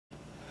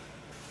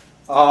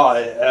I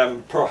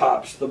am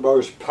perhaps the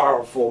most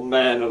powerful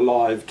man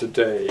alive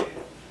today.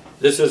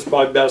 This is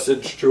my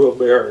message to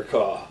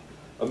America.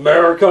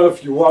 America,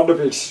 if you want to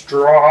be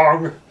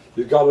strong,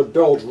 you gotta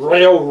build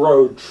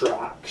railroad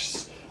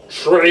tracks,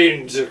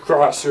 trains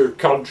across your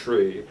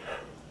country.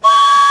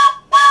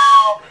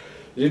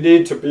 You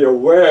need to be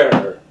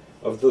aware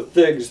of the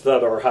things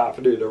that are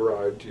happening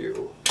around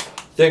you.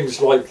 Things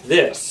like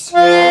this.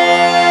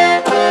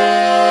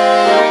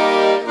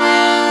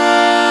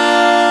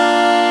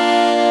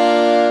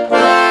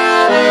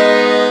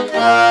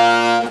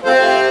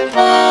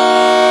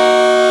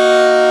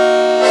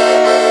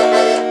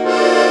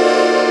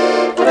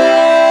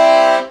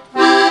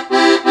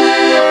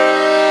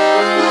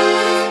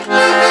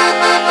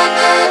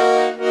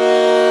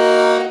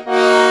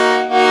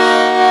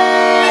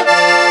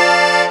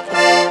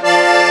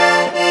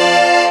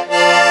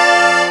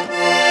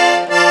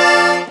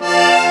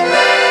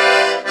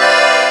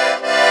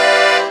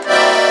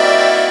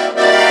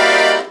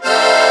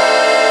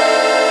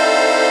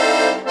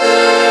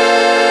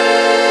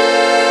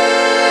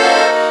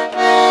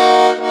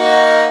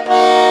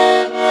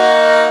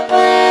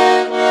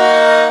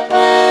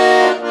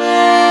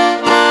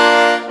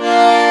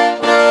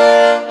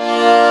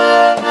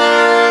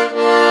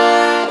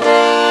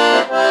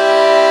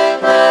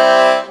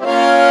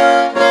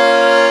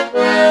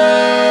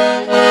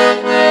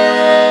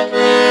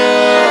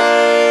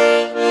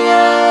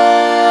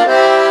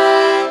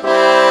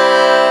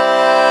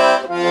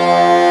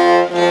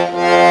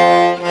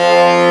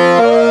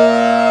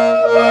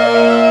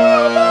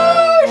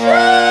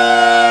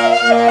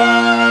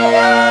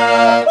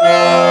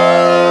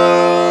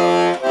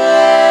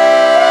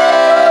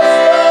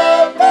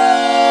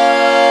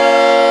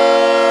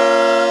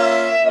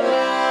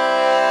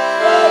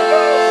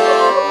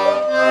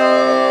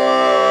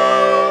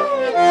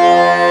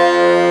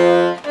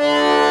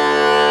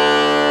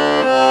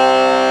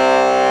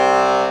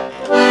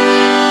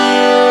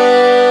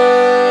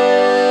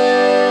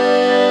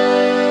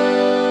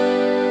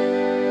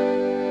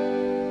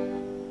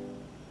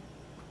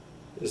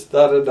 Is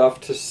that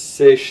enough to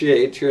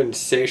satiate your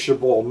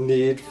insatiable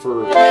need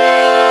for...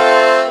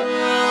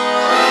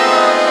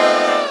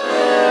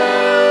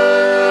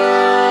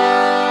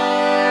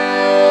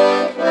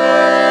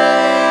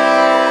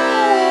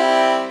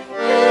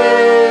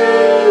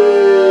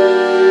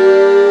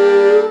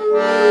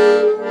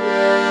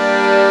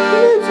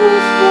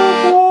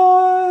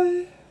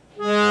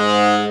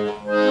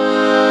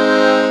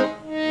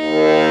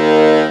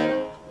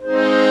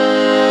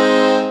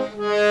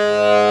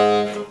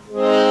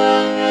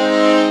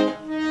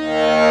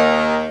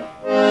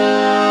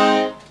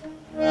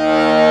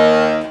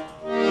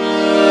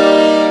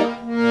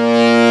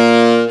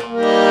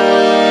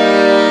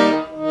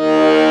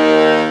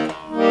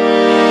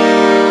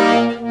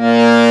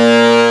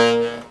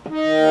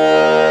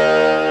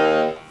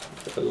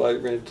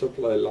 Like me to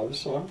play love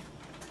song,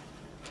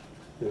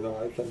 you know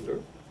I can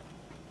do.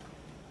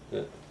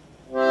 Yeah.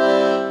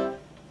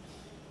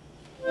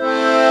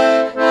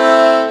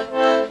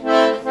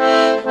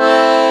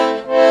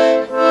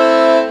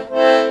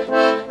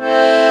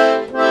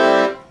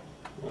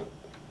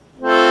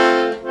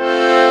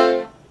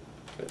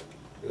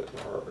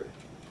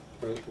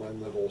 Where's my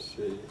middle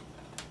C?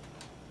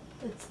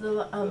 It's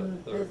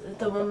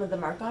the one with the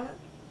mark on it.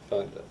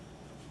 Found it.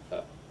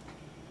 Yeah.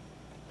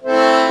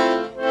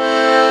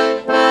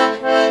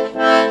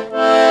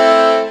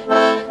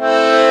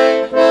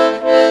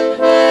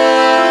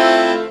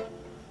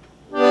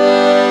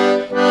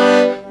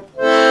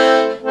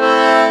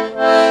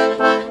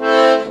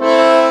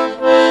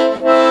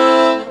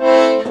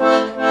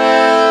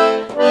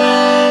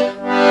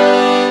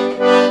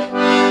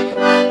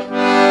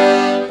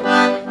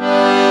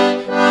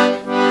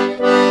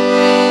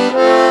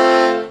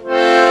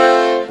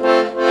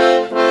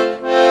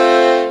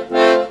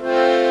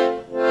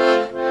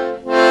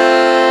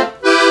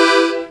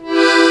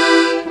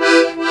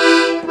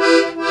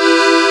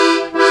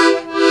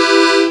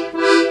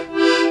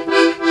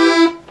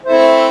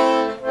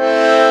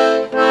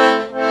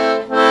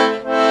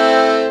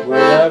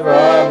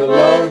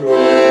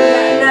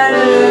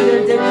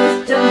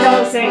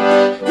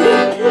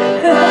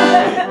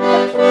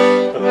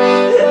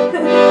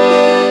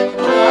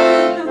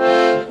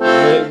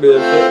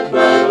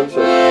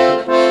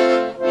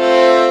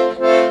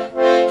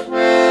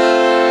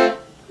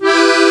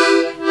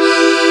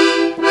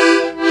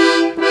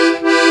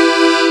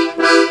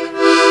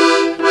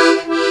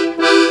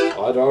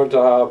 I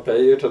don't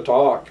pay you to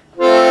talk.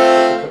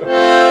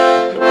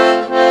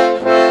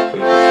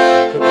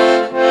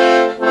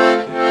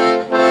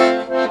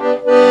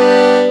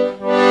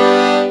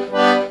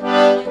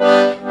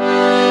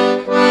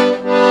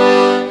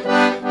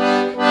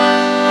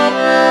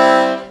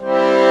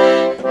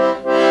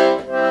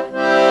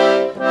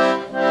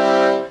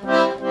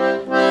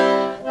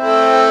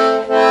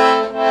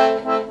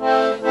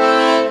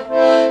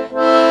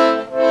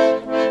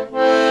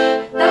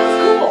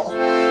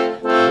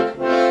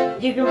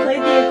 You can play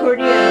the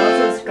accordion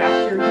and also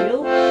scratch your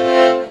heel.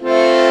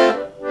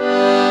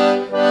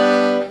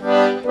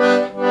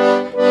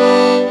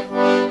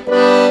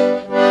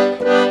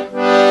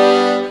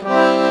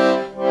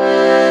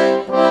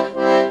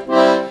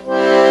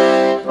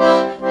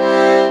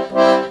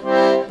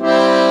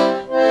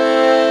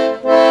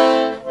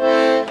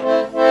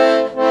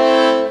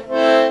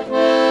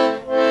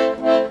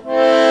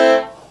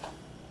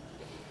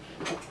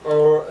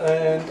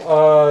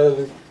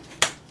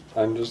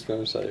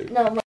 going to say.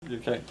 No. You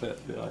can't play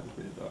it behind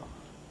me though.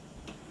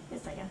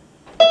 Yes, I can.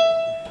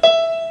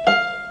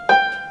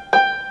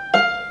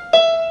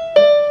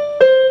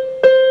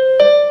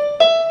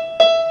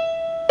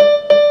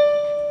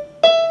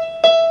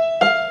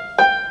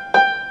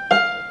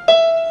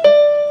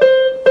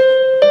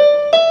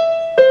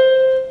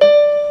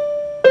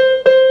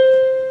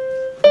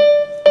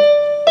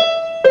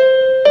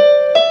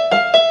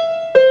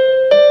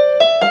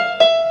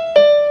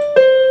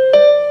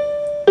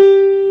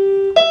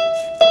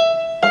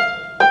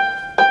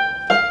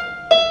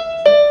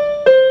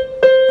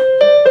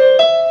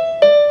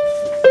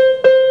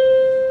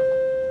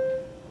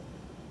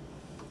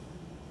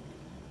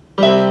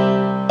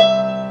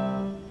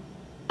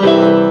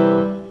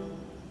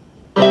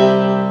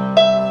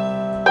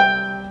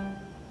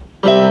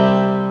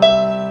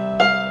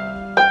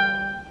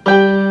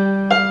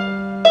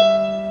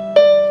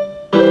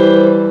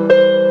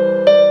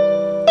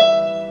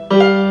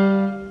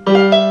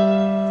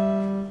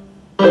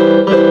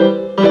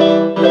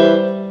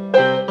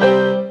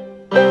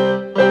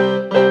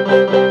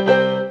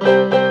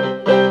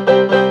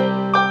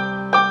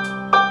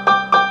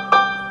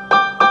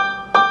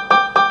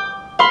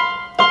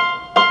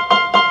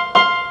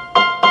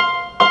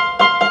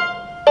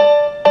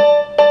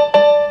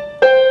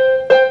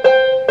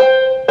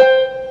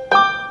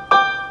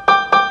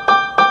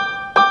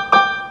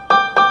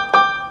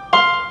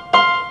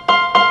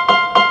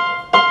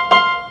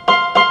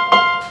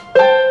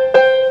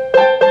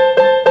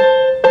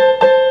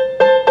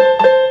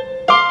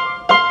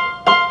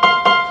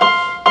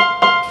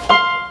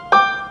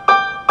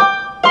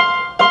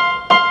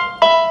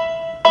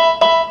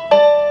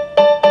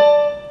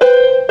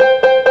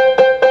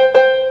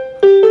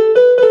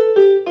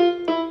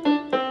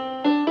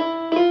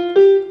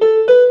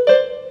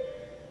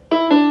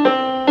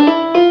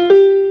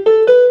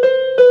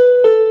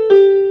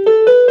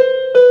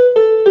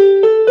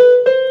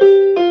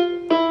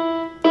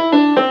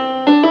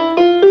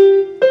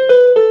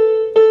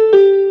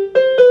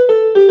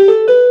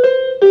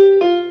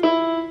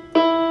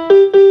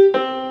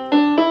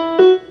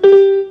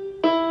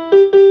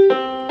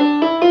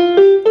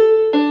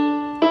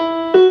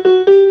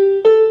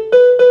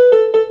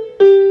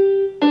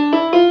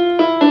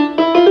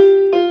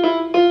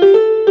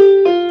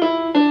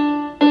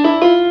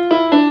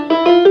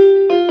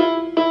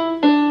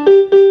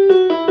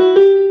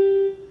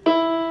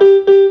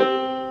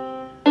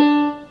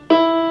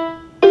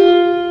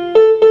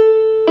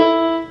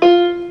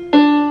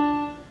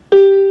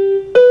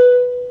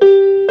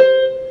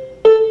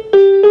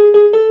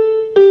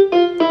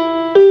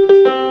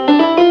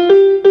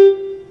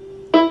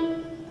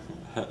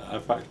 I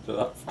packed it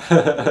up.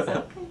 It's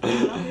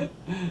okay.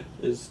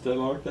 It's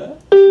still okay?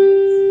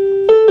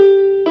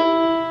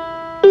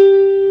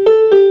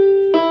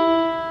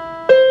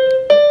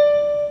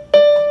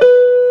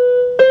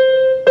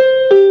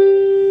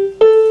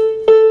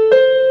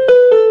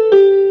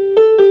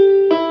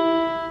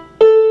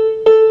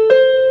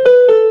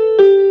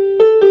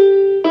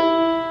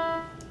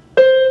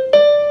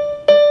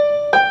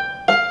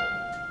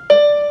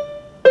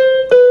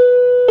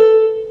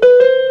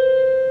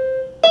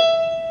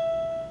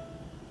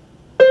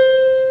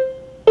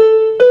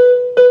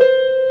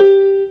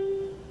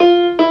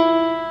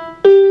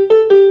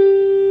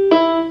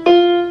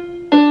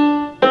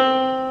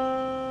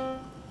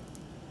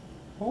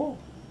 Oh.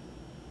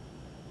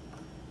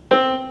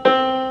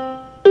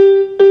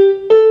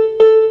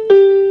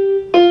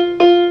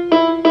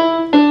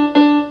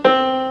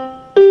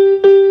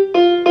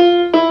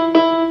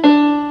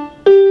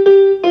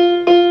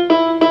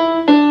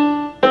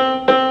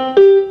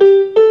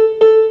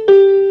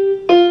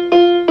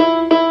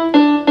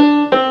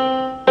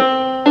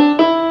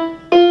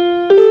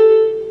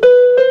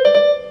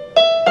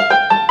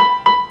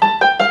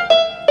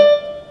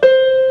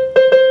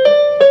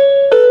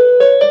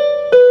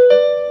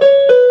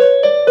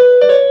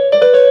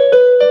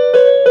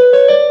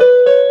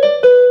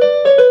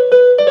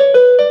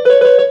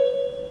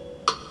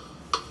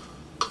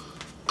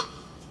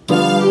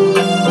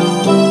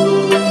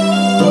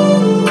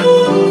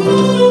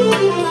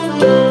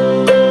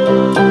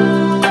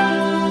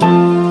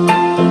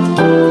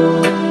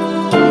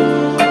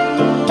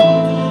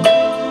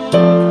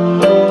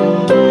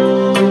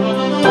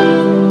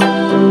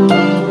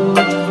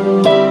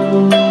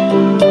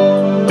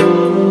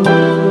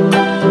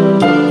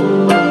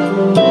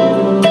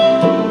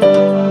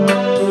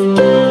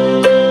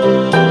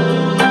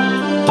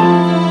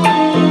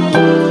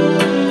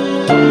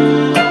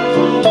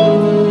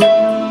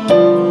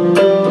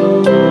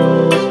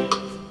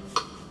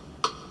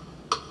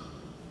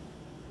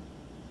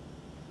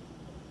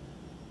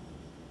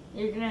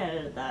 You're gonna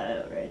edit that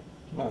out, right?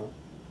 No.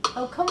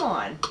 Oh, come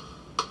on.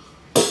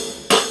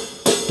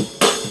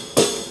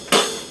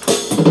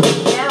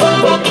 Now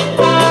I'm edit.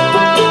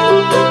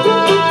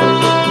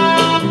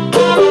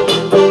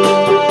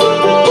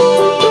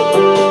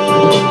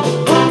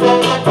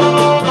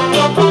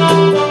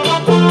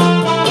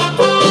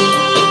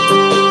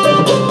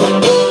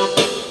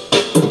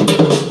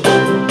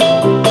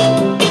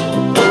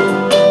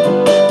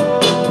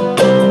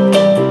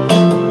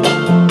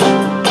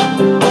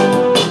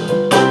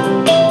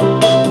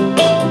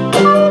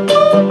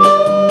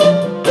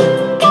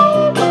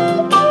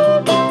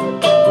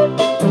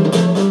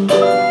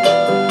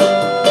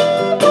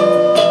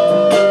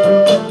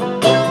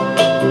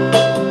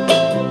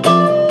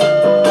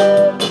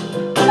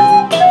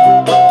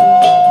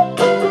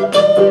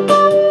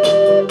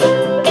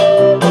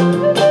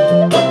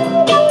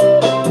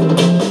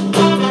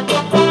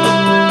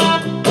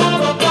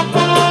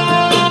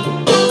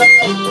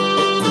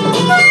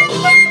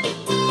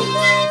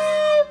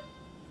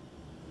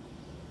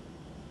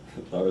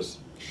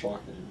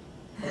 shocking.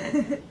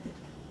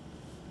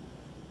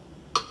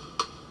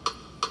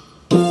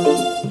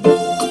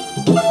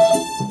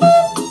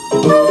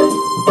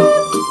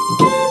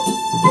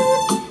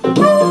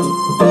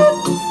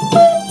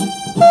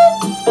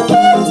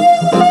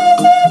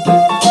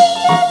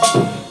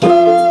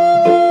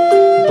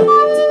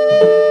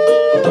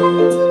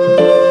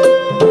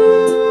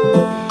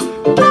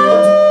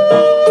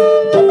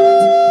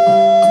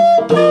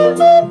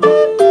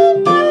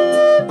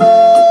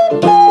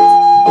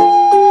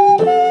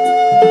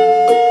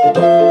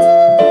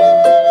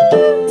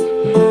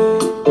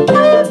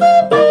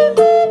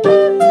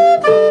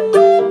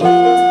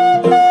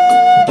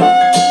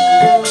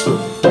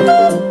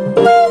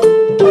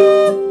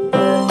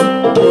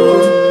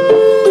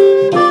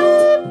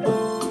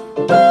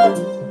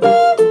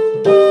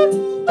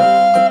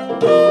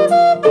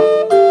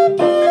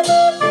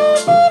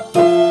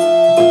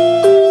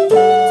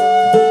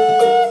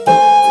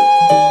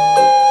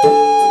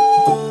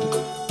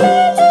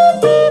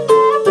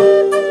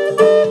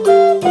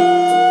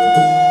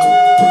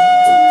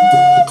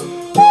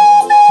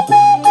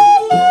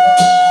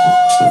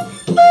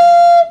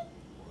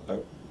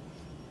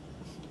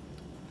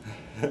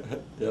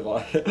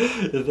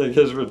 You think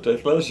it's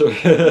ridiculous? No,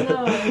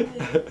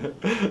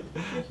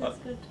 it's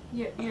good.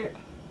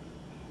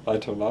 I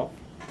turn off?